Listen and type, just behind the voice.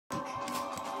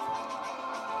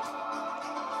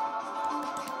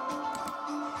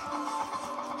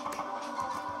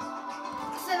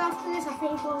is, I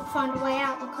think we'll find a way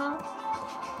out, we can't.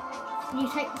 You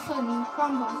take the sun and the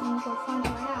crumbles and you'll find a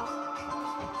way out.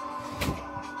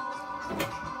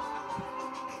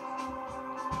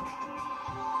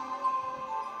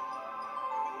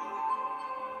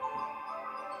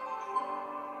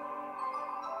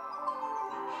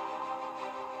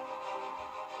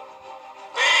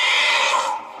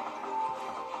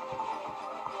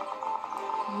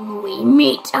 We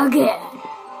meet again.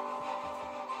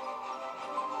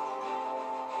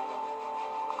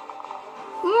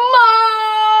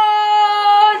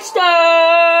 Monster!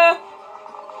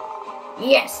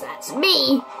 Yes, that's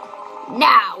me.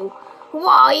 Now,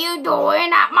 what are you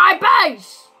doing at my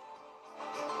base?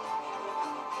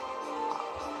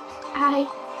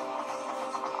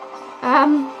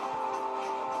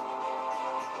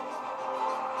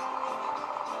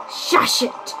 Shush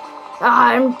it.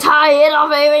 I'm tired of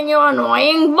hearing your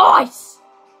annoying voice.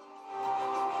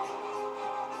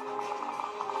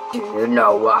 Do you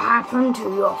know what happened to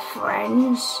your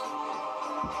friends?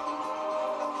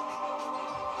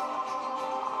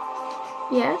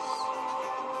 Yes.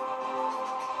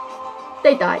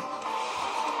 They died.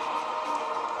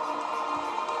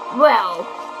 Well,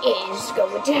 it's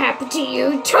going to happen to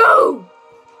you too.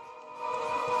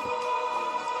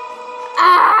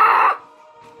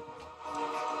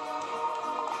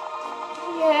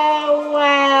 Yeah,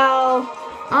 well,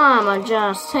 I'ma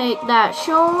just take that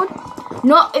sword.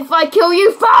 Not if I kill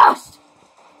you first!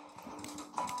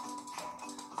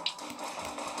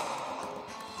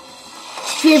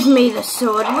 Give me the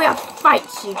sword, we'll fight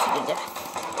you to the death.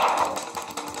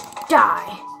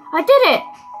 Die. I did it!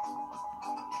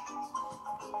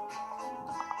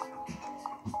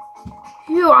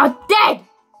 You are dead!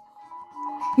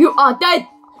 You are dead!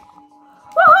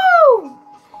 Woohoo!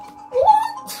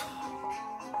 What?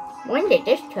 When did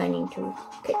this turn into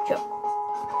ketchup?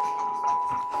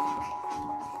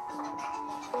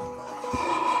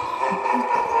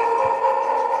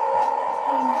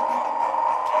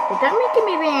 Is that making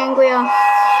me very angrier?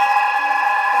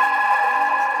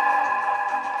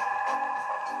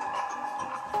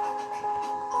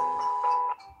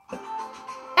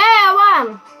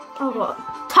 I've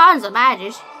got tons of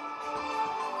badges.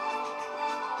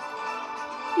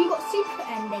 You got secret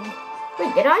ending.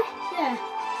 Wait, did I? Yeah.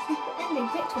 Secret ending.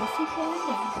 Victor, secret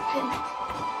ending.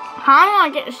 How did I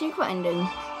get the secret ending?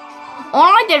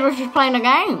 All I did was just playing the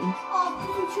game. Oh,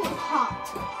 Bluetooth heart.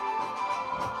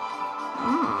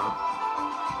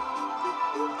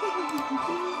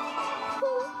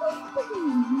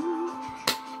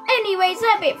 Anyways,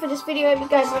 that's it for this video. If you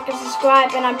guys like and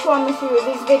subscribe, and I promise you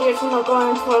these videos are not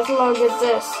going for as long as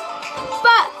this.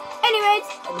 But anyways,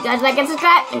 if you guys like and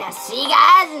subscribe, and I'll see you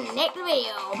guys in the next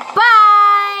video. Bye!